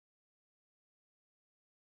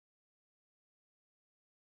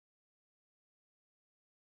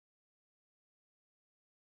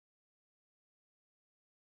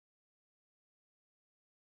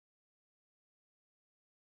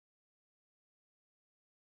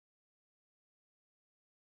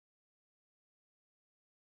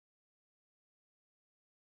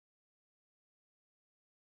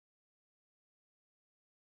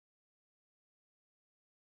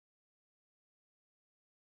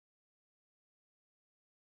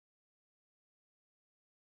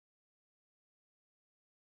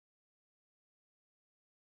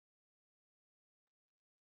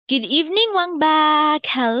Good evening, Wang Bak.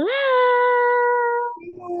 Hello.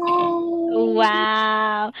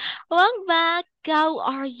 Wow. Wang Bak, how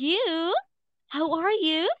are you? How are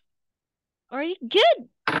you? Are you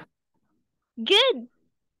good? Good.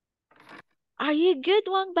 Are you good,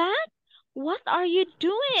 Wang Bak? What are you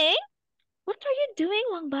doing? What are you doing,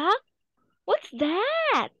 Wang Bak? What's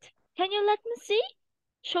that? Can you let me see?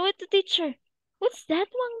 Show it to teacher. What's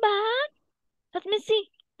that, Wang Bak? Let me see.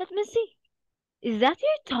 Let me see. Is that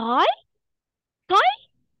your toy? Toy?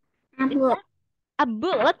 Is that a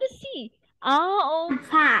book? Let me see. Oh,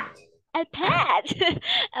 Phát. a pet.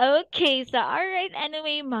 Okay, so all right.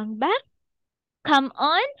 Anyway, Mangbak, come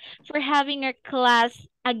on for having our class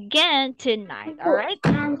again tonight. All right,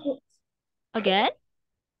 again.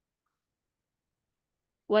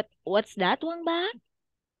 What's that, Mangbak?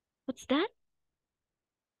 What's that?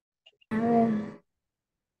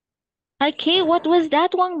 Okay, what was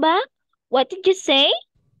that, Mangbak? What did you say?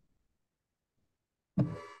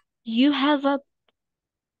 You have a.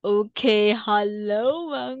 Okay, hello,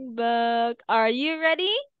 Mangbak. Are you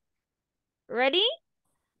ready? Ready?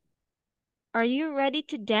 Are you ready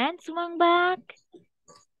to dance, Mangbak?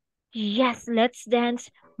 Yes, let's dance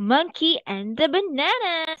Monkey and the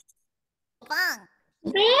Bananas.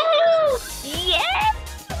 Yes!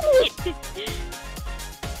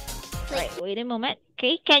 Right, wait a moment.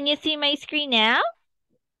 Okay, can you see my screen now?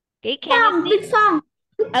 Okay, can you see? Big song.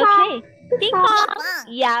 Okay, ping pong. Pong.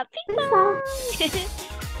 Yeah, ping Big pong.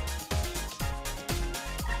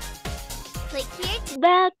 Click here.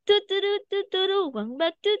 Back to wang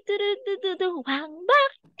back to wang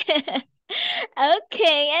back.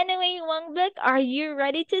 Okay, anyway, Wang Back, are you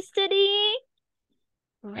ready to study?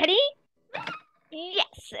 Ready?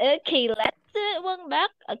 Yes. Okay, let's do it one back.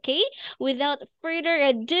 Okay, without further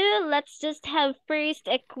ado, let's just have first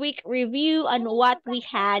a quick review on what we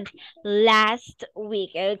had last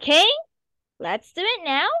week. Okay, let's do it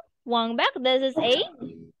now. One back. This is a.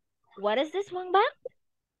 What is this one back?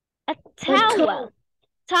 A towel.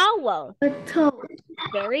 Towel. A toe.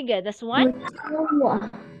 Very good. This one.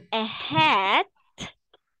 A hat.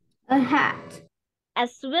 A hat. A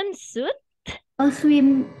swimsuit. A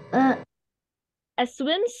swim. A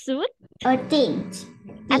swimsuit. A tent.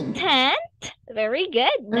 A tent. Very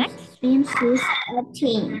good. Next. A swimsuit. A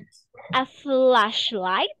tent. A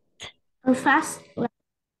flashlight. A flashlight.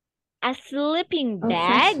 A sleeping A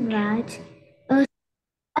bag. flashlight. A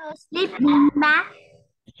sleeping bag.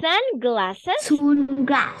 Sunglasses.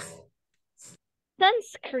 Sunglass.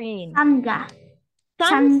 Sunscreen. Sunglass.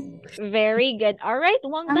 Very good. All right,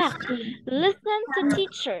 one back. Listen to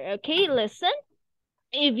teacher, okay? Listen.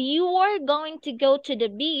 If you are going to go to the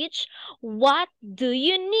beach, what do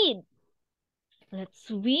you need? Let's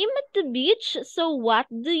swim at the beach. So what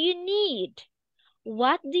do you need?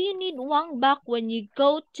 What do you need, Wang Bak, when you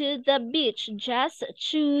go to the beach? Just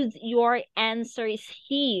choose your answers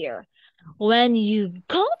here. When you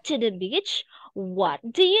go to the beach, what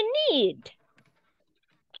do you need?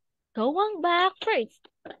 Go Wang Bak first.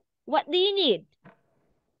 What do you need?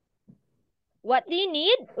 What do you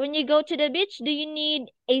need when you go to the beach? Do you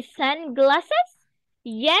need a sunglasses?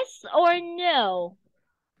 Yes or no?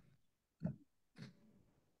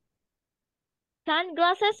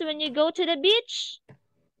 Sunglasses when you go to the beach?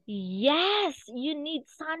 Yes, you need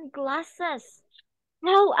sunglasses.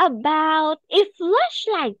 How about a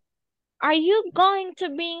flashlight? Are you going to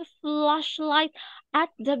bring flashlight at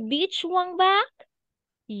the beach, Wang Bak?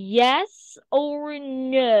 Yes or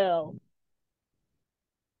no?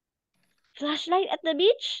 Flashlight at the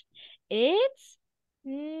beach? It's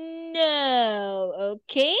no.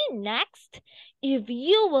 Okay, next. If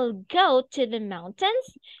you will go to the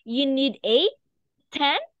mountains, you need a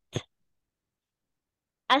tent,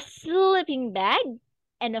 a sleeping bag,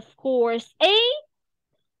 and of course a,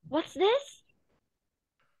 what's this?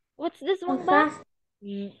 What's this, Wang Bak?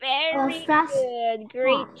 Very good.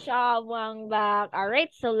 Great job, Wang Bak. All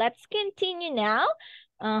right, so let's continue now.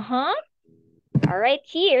 All right,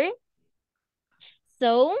 here.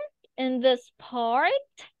 So in this part,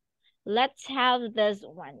 let's have this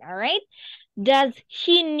one. All right. Does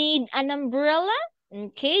he need an umbrella?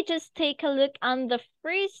 Okay, just take a look on the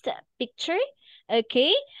first picture.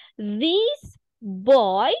 Okay, this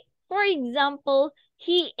boy, for example,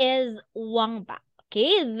 he is Wang Bak.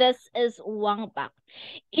 Okay, this is Wang Bak.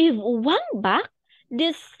 If Wang Bak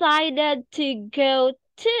decided to go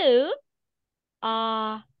to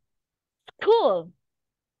school,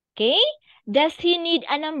 okay, does he need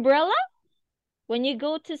an umbrella? When you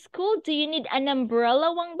go to school, do you need an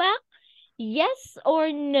umbrella, Wang Bak? Yes or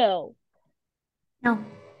no? No.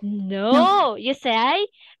 No. You say,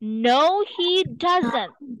 no, he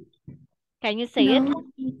doesn't. Can you say it? No.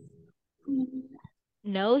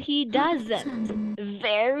 No, he doesn't.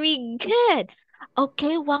 Very good.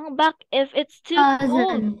 Okay, Wang Bak, if it's too cold,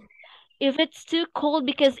 Doesn't. if it's too cold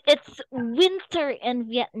because it's winter in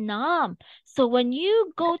Vietnam. So when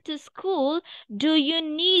you go to school, do you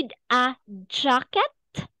need a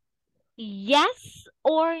jacket? Yes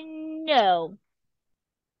or no?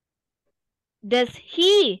 Does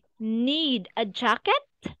he need a jacket?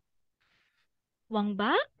 Wang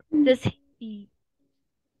Bak? Does he?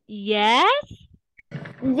 Yes?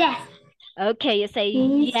 Yes. Okay, you say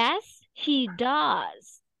He's yes, he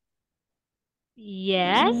does.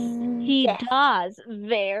 Yes, he yes. does.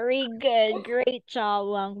 Very good. Great job,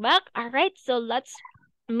 Wang Bak. All right, so let's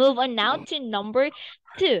move on now to number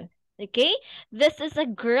 2. Okay, this is a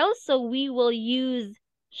girl, so we will use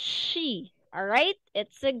she. All right,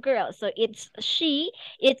 it's a girl, so it's she.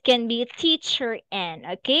 It can be teacher Ann.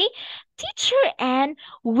 Okay, teacher Ann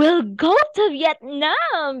will go to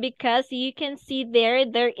Vietnam because you can see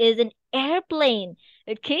there is an airplane.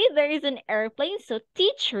 Okay, there is an airplane, so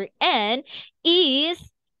teacher Ann is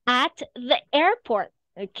at the airport.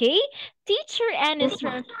 Okay, teacher Anne is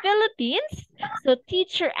from Philippines, so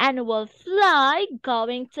teacher Anne will fly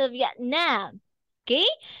going to Vietnam. Okay,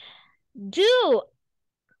 do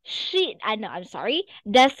she? I know. I'm sorry.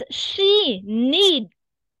 Does she need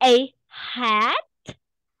a hat?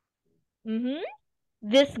 Mm-hmm.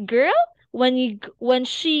 This girl, when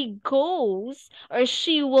she goes or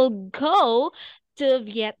she will go to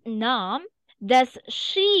Vietnam, does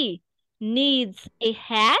she needs a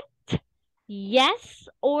hat? Yes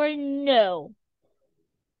or no?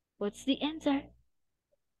 What's the answer?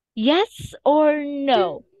 Yes or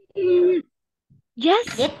no? Yes.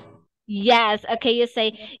 Yes. Yes. Okay, you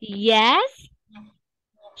say yes,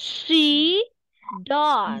 she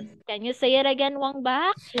does. Can you say it again, Wang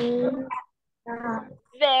Bak? She does.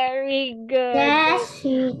 Very good. Great. Yes,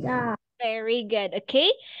 she does. Very good.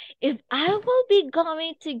 Okay. If I will be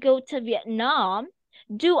going to go to Vietnam,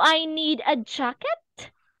 do I need a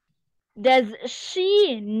jacket? Does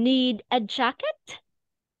she need a jacket?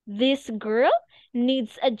 This girl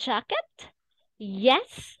needs a jacket?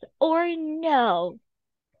 Yes or no?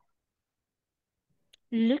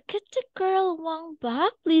 Look at the girl, Wang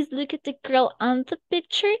Bak. Please look at the girl on the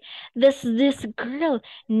picture. Does this girl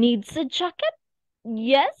needs a jacket?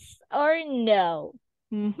 Yes or no?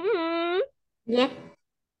 Mm-hmm. Yes.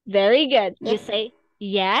 Very good. You Yes. say,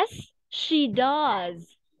 yes, she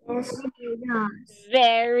does. Yes, she does.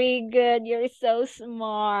 Very good. You're so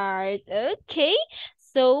smart. Okay.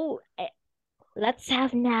 So let's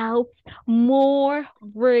have now more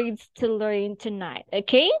words to learn tonight.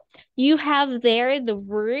 Okay. You have there the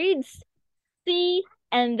words C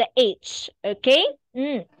and the H. Okay.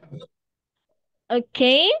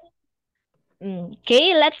 Okay.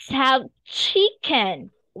 Okay. Let's have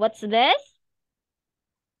chicken. What's this?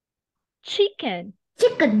 Chicken.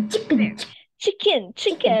 Chicken, chicken, Chicken, chicken,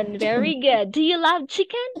 chicken. Very chicken. good. Do you love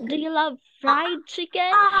chicken? Do you love fried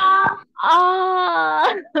chicken? Ah,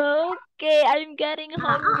 Ah, okay. I'm getting ah,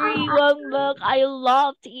 hungry, ah. Wangbok. I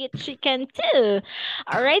love to eat chicken too.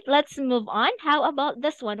 All right, let's move on. How about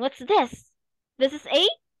this one? What's this? This is a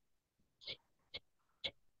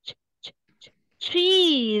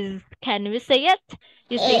cheese. Can we say it?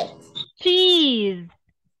 You say It cheese,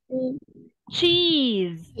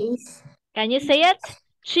 cheese. is Can you say it?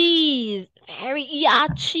 Cheese. Very, yeah,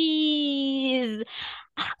 cheese.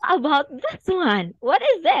 How about this one? What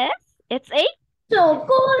is this? It's a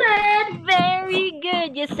chocolate. very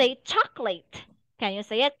good. You say chocolate. Can you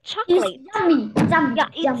say it? It's Chocolate. yummy, Yeah, yummy,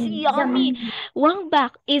 it's yummy, yummy. yummy. Wang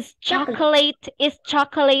Bak, Chocolate. is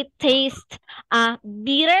chocolate taste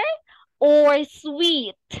bitter or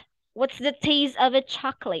sweet? What's the taste of a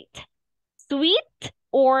chocolate? Sweet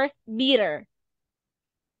or bitter?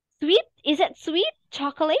 Sweet? Is it sweet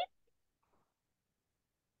chocolate?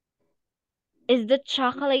 Is the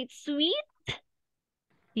chocolate sweet?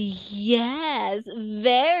 Yes,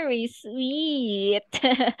 very sweet.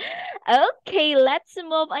 Okay, let's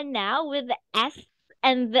move on now with the S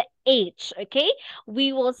and the H. Okay,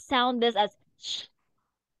 we will sound this as sh.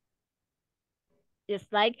 It's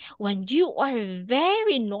like when you are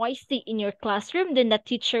very noisy in your classroom, then the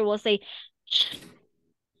teacher will say, shh.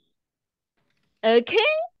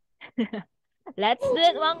 Okay, let's do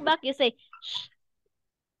it one back. You say, shh.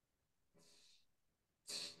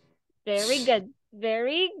 Very good.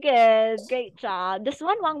 Very good. Great job. This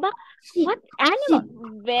one, Wang Bak. Sheep, What animal?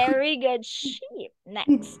 sheep, Very good. Sheep. sheep,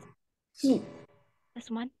 Next. sheep. This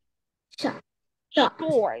one. Shark,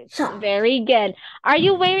 Shorts. Very good. Are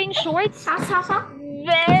you wearing shorts?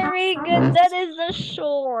 Very good. That is a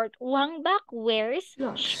short. Wang Bak wears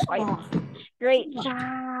shorts. Great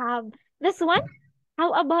job. This one?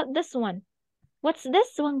 How about this one? What's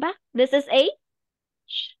this, Wang Bak? This is a...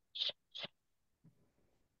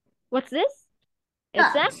 What's this?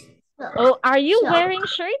 It's a... Oh, are you wearing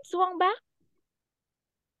shirts, Wang Bak?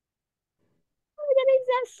 Oh, that is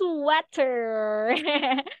a sweater.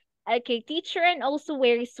 Okay, teacher and also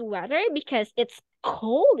wear sweater because it's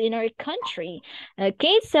cold in our country.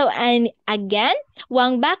 Okay, so and again,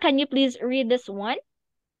 Wang Ba, can you please read this one?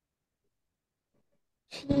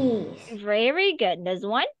 Cheese. Very good. This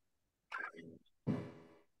one?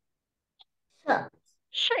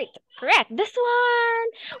 Shirt. Correct. This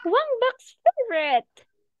one. Wang Bak's favorite.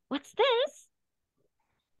 What's this?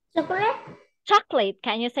 Chocolate. Chocolate.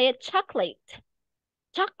 Can you say it? Chocolate.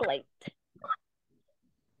 Chocolate.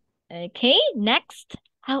 Okay, next.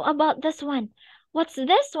 How about this one? What's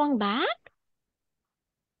this, Wang Bak?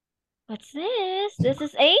 What's this? This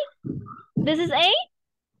is a?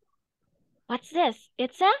 What's this?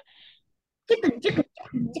 It's a? Chicken.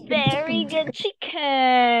 Very good,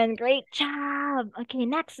 chicken. Great job. Okay,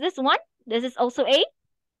 next, this one. This is also a?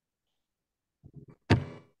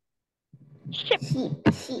 Ship.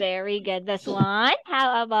 Very good. This one.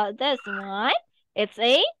 How about this one? It's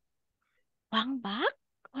a? Wang Bak?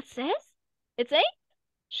 What's this? It's a?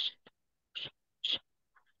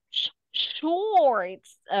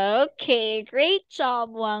 Shorts. Okay, great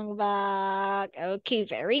job, Wang Bak. Okay,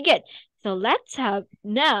 very good. So let's have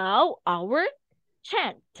now our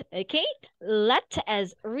chant. Okay, let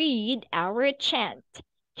us read our chant.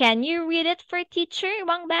 Can you read it for teacher,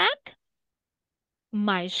 Wang Bak?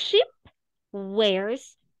 My sheep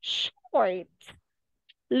wears shorts.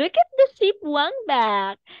 Look at the sheep, Wang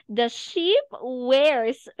Bak. The sheep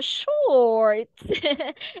wears shorts.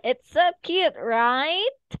 It's so cute, right?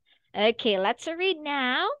 Okay, let's read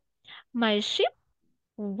now. My sheep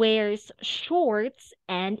wears shorts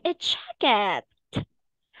and a jacket.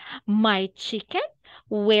 My chicken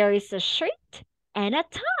wears a shirt and a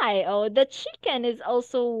tie. Oh, the chicken is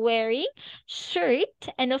also wearing shirt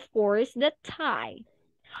and of course the tie.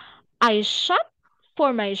 I shop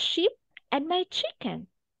for my sheep and my chicken,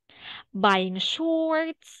 buying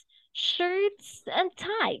shorts, shirts, and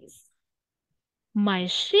ties. My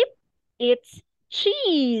sheep eats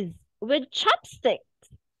cheese with chopsticks.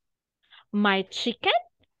 My chicken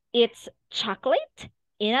eats chocolate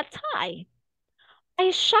in a tie.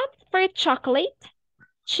 I shop for chocolate,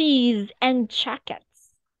 cheese, and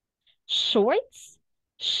jackets, shorts,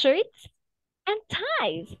 shirts, and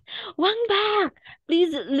ties. Wang Bak,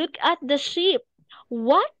 please look at the sheep.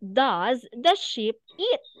 What does the sheep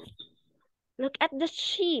eat? Look at the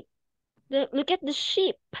sheep. Look at the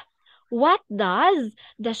sheep. What does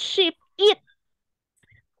the sheep eat?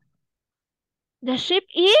 The sheep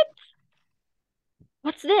eats?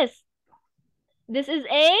 What's this? This is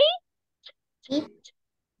a?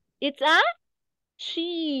 It's a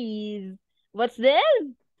cheese. What's this?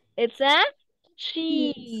 It's a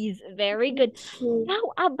cheese. Very good.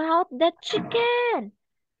 How about the chicken?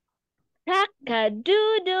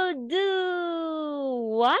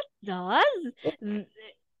 Cock-a-doodle-doo. What does?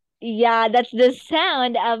 Yeah, that's the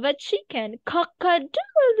sound of a chicken.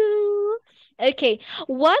 Cock-a-doodle-doo. Okay,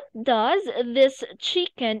 what does this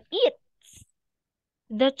chicken eat?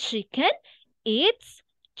 The chicken eats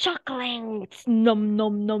chocolates. Nom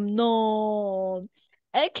nom nom nom.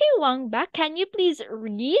 Okay, Wang Bak, can you please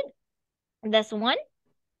read this one?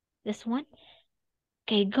 This one?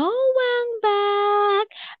 Okay, go Wang Bak.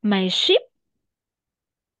 My sheep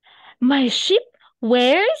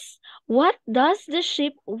wears. What does the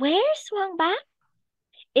sheep wears, Wang Bak?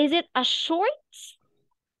 Is it a shorts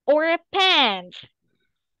or a pants?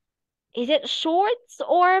 Is it shorts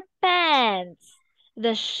or pants?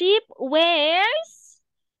 The sheep wears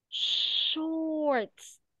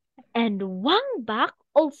shorts. And Wang Bak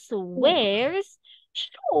also wears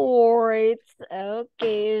shorts.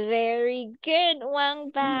 Okay, very good, Wang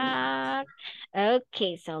Bak.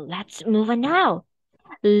 Okay, so let's move on now.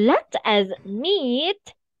 Let us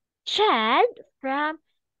meet Chad from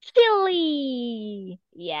Chile.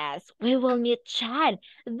 Yes, we will meet Chad.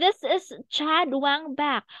 This is Chad Wang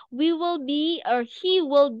Bak. We will be, or he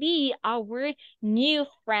will be our new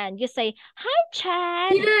friend. You say, hi,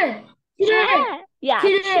 Chad. Chad. Yeah,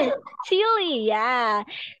 Chile. Yeah.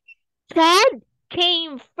 Chad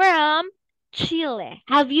came from Chile.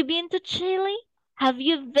 Have you been to Chile? Have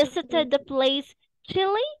you visited the place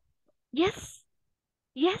Chile? Yes.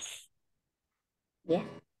 Yes. Yeah.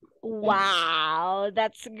 Wow,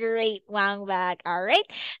 that's great, Wang Bak. All right.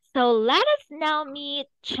 So let us now meet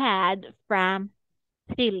Chad from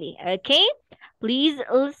Philly, okay? Please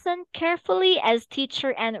listen carefully as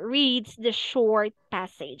teacher and reads the short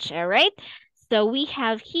passage, all right? So we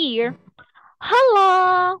have here,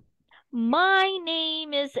 hello, my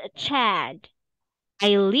name is Chad.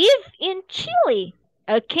 I live in Chile.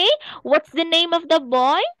 Okay? What's the name of the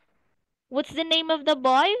boy? What's the name of the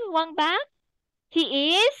boy, Wang Bak?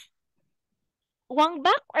 He is Wang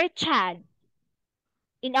Bak or Chad?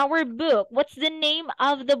 In our book, what's the name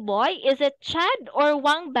of the boy? Is it Chad or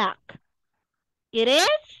Wang Bak? It is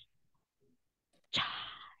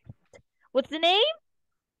Chad. What's the name?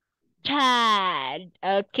 Chad.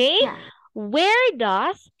 Okay? Yeah. Where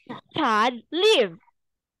does Chad live?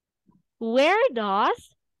 Where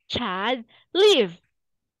does Chad live?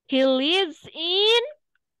 He lives in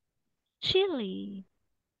Chile.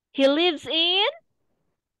 He lives in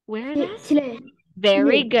where does? Chile.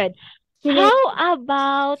 Very Chile. good. Chile. How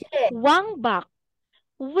about Chile. Wang Bak?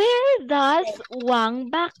 Where does Wang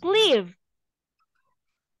Bak live?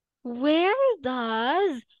 Where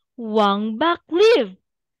does Wang Bak live?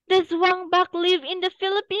 Does Wang Bak live in the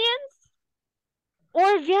Philippines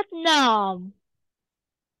or Vietnam?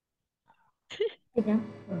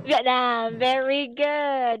 Vietnam, very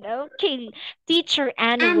good. Okay, teacher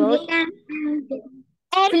Anne And will Vietnam and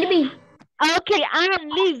and Philippines. okay, Anne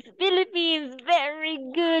lives Philippines. Very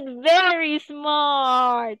good, very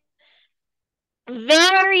smart.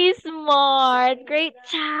 Very smart. Great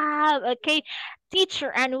job. Okay,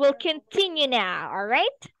 teacher Anne will continue now, all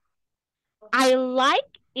right? I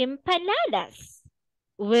like empanadas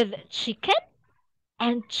with chicken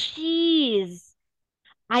and cheese.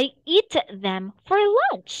 I eat them for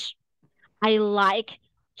lunch. I like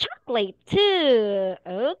chocolate too.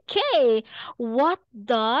 Okay. What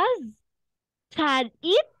does Chad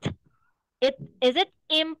eat? It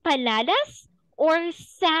empanadas or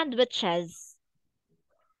sandwiches?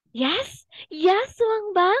 Yes? Yes,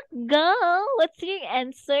 Wang Bak. Go. What's your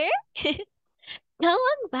answer? Go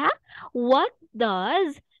on back. What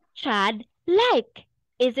does Chad like?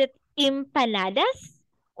 Is it empanadas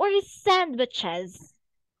or sandwiches?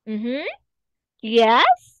 Mm-hmm.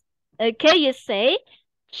 Yes? Okay, you say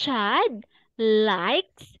Chad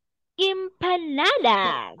likes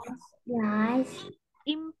empanadas. Rice.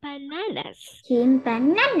 Empanadas. Chim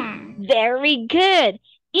banana. Very good.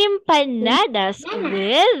 Chim Empanadas banana.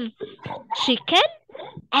 with chicken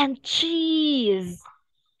and cheese.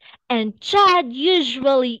 And Chad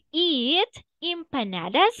usually eat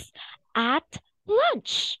empanadas at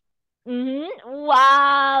lunch.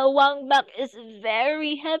 Wow, Wang Bak is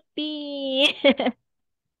very happy.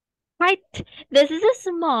 Heart, this is a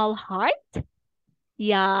small heart.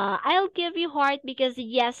 Yeah, I'll give you heart because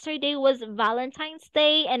yesterday was Valentine's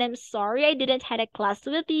Day and I'm sorry I didn't had a class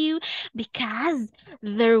with you because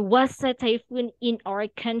there was a typhoon in our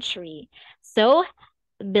country. So,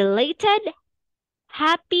 belated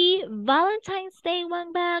happy Valentine's Day,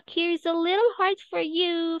 Wang Bak. Here's a little heart for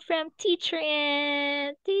you from Teacher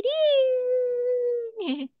Ann.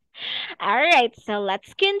 All right, so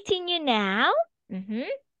let's continue now. Mhm.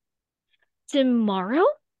 Tomorrow,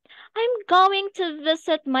 I'm going to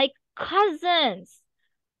visit my cousins.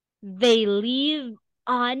 They live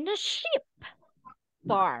on a sheep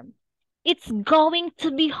farm. It's going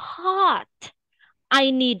to be hot.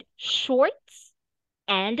 I need shorts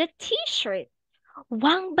and a t-shirt.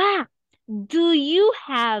 Wang Bak, do you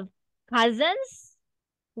have cousins?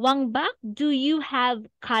 Wang Bak, do you have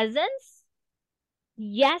cousins?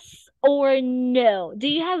 Yes or no? Do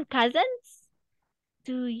you have cousins?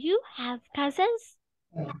 Do you have cousins?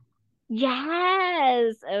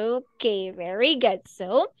 Yes. Okay, very good.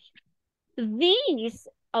 So these,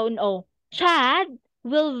 oh no, Chad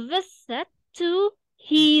will visit to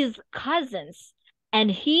his cousins. And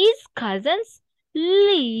his cousins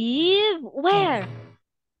live where?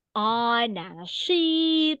 On a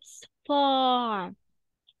sheep's farm.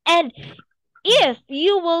 And if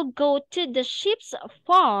you will go to the sheep's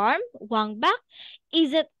farm, Wang Bak,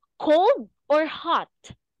 is it cold or hot?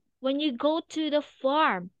 When you go to the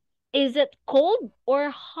farm, is it cold or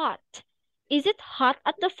hot? Is it hot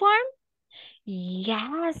at the farm?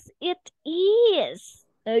 Yes, it is.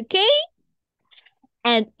 Okay?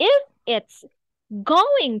 And if it's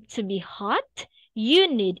going to be hot,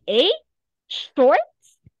 you need a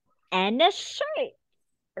shorts and a shirt,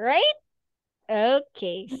 right?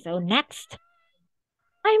 Okay, so next,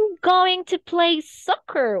 I'm going to play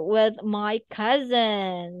soccer with my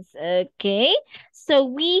cousins. Okay, so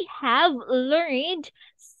we have learned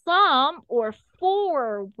some or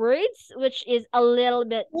four words, which is a little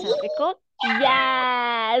bit difficult.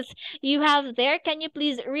 Yes, you have there. Can you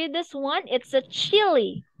please read this one? It's a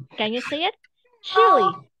chili. Can you say it?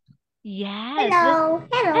 Chili. Yes, this. Hello,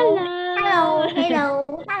 hello, Hello. hello, hello,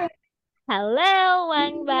 hello. Hello,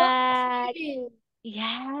 Wang Bak.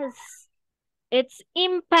 Yes, it's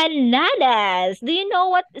empanadas. Do you know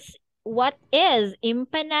what is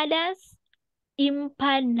empanadas?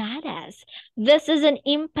 Empanadas. This is an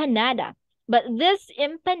empanada. But this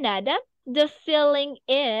empanada, the filling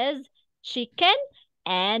is chicken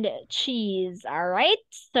and cheese. All right.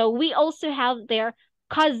 So we also have their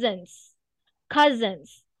cousins.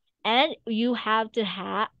 Cousins. And you have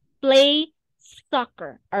to play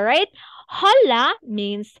soccer. All right. Hola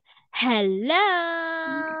means hello.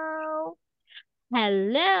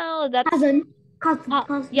 Hello. That's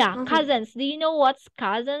yeah, Cousin. cousins. Do you know what's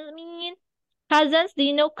cousins mean? Cousins, do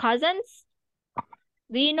you know cousins?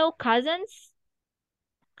 Do you know cousins?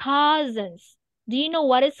 Cousins. Do you know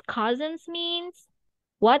what is cousins means?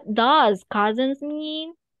 What does cousins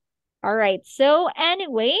mean? All right. So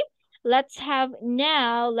anyway, let's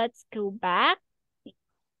go back.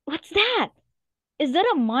 What's that? Is that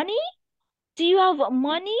a money? Do you have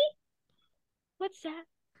money? What's that?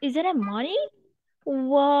 Is that a money?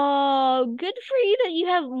 Wow, good for you that you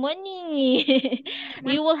have money.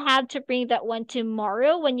 You will have to bring that one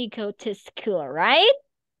tomorrow when you go to school, right?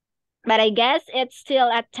 But I guess it's still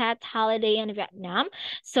a Tet holiday in Vietnam.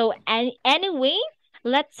 So anyway,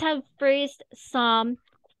 let's have first some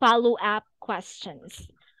follow-up questions.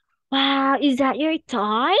 Wow, is that your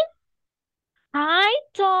toy? Hi,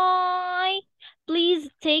 toy. Please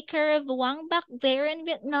take care of Wang back there in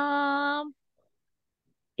Vietnam.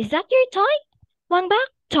 Is that your toy? Wang back?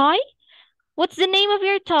 Toy? What's the name of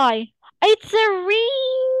your toy? It's a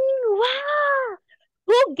ring! Wow!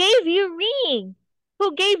 Who gave you ring?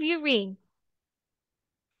 Who gave you ring?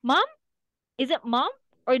 Mom? Is it mom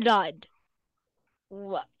or dad?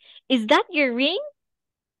 What? Is that your ring?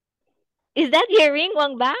 Is that your ring,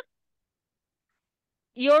 Wang Ba?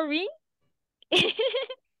 Your ring?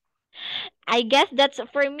 I guess that's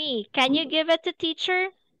for me. Can you give it to teacher?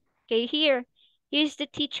 Okay, here. Here's the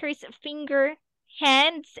teacher's finger,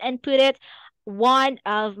 hands, and put it one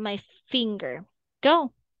of my finger.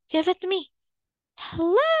 Go. Give it to me.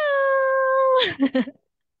 Hello.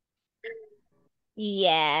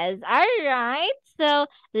 Yes. All right. So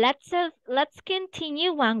let's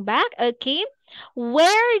continue Wang back. Okay.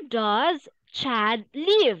 Where does Chad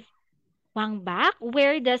live? Wang back.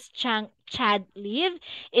 Where does Chad live?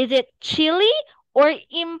 Is it Chile or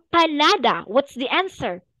empanada? What's the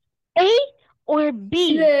answer? A or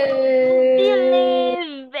B?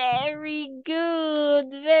 Chile. Very good.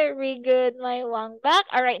 Very good, my Wang back.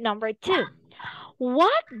 All right. Number 2.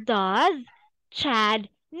 What does Chad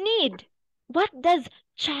need? What does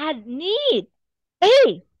Chad need?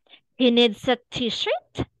 A. He needs a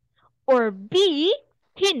t-shirt. Or B.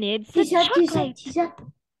 He needs a chocolate. A T-shirt.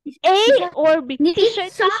 or B.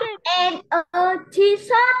 T-shirt, t-shirt. And a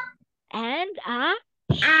t-shirt. And a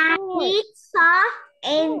I short. need sock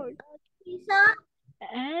and Short. t-shirt.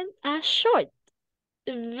 And a short.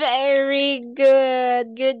 Very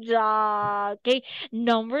good. Good job. Okay.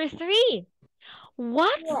 Number 3.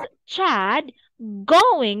 What's Chad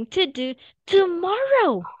going to do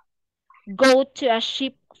tomorrow? Go to a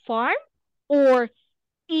sheep farm or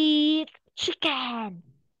eat chicken?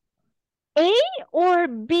 A or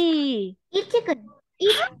B? Eat chicken.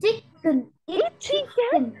 Eat chicken. Eat Eat chicken?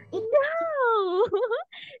 chicken. Eat No.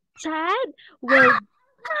 Chad will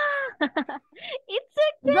eat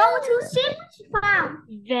Go to chicken. sheep farm.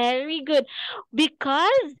 Very good.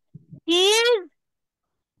 Because his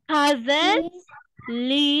cousins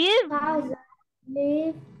live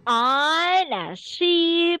Live. on a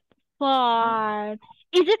sheep farm.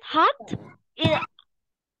 Is it hot?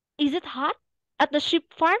 Is it hot at the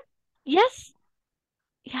sheep farm? Yes.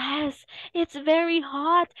 Yes, it's very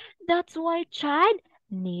hot. That's why Chad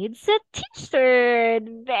needs a t-shirt.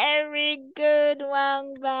 Very good,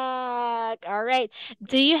 Wang Bak. All right.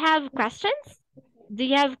 Do you have questions? Do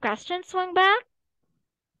you have questions, Wang Bak?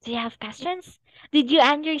 Do you have questions? Did you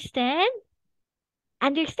understand?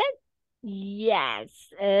 Understand? Yes.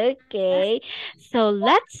 Okay. So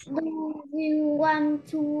let's Do you want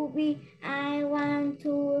to be? I want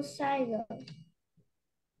to cycle.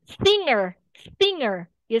 singer. Singer.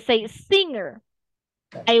 You say singer.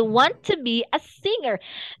 I want to be a singer.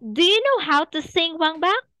 Do you know how to sing, Wang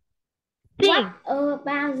Bak? Sing. What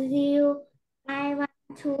about you? I want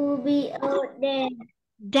to be a dancer.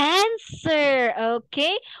 Dancer.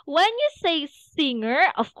 Okay. When you say singer,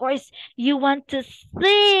 of course, you want to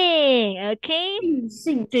sing. Okay.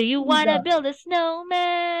 Sing. Do you want to build a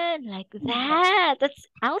snowman? Like that. That's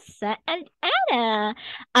Elsa and Anna.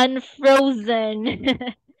 Unfrozen.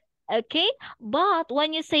 Okay. But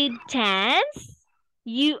when you say dance,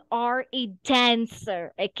 you are a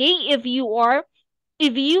dancer. Okay. If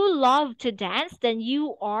you love to dance, then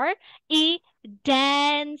you are a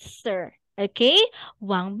dancer. Okay?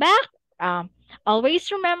 Wang Bak,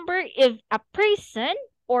 always remember, if a person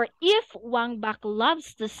or if Wang Bak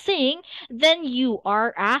loves to sing, then you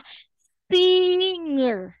are a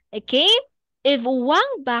singer. Okay? If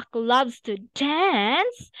Wang Bak loves to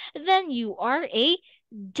dance, then you are a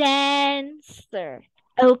dancer.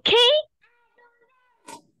 Okay?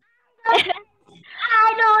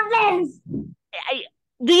 I don't dance.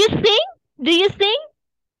 Do you sing? Do you sing?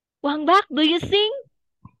 Wang Bak, do you sing?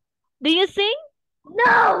 Do you sing? No,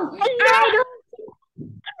 I No.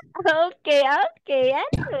 don't. Okay, okay.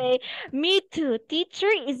 Anyway, me too. Teacher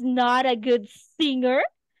is not a good singer.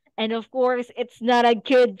 And of course, it's not a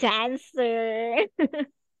good dancer.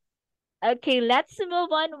 Okay, let's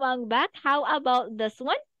move on, Wang Bak. How about this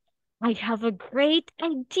one? I have a great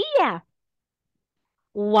idea.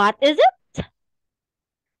 What is it?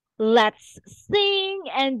 Let's sing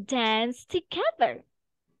and dance together.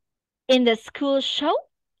 In the school show?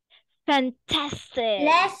 Fantastic.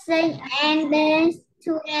 Let's sing and dance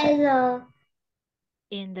together.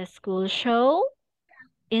 In the school show?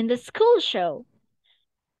 In the school show.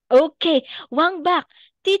 Okay, Wang Bak,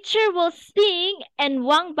 teacher will sing and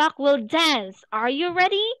Wang Bak will dance. Are you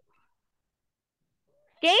ready?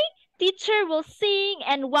 Okay, teacher will sing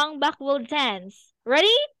and Wang Bak will dance.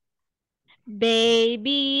 Ready?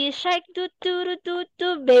 Baby shark doo doo doo doo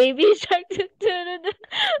doo, baby shark doo doo doo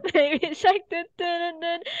doo, baby shark doo doo doo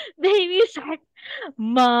doo, baby shark,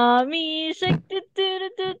 mommy shark doo doo doo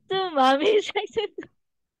doo doo, mommy shark doo doo,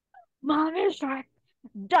 mommy shark.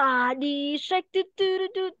 Daddy shark doo doo doo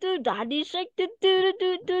doo doo, daddy shark doo doo doo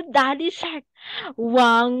doo doo, daddy shark.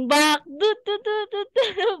 Wang bak doo doo doo doo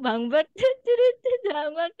doo, wang bak doo doo doo doo,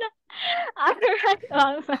 wang bak. Alright,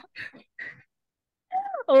 wang bak.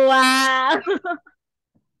 Wow.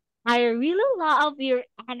 I really love your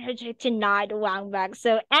energy tonight, Wang Bak.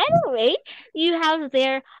 So anyway, you have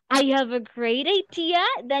there, I have a great idea.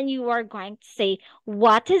 Then you are going to say,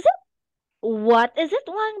 what is it? What is it,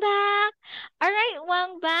 Wang Bak? All right,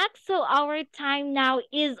 Wang Bak. So our time now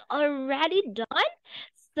is already done.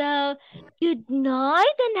 So good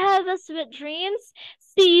night and have a sweet dreams.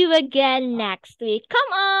 See you again next week.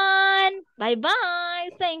 Come on. Bye bye.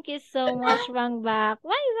 Thank you so much, Wang Bak. Bye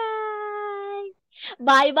bye.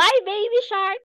 Bye bye, baby shark.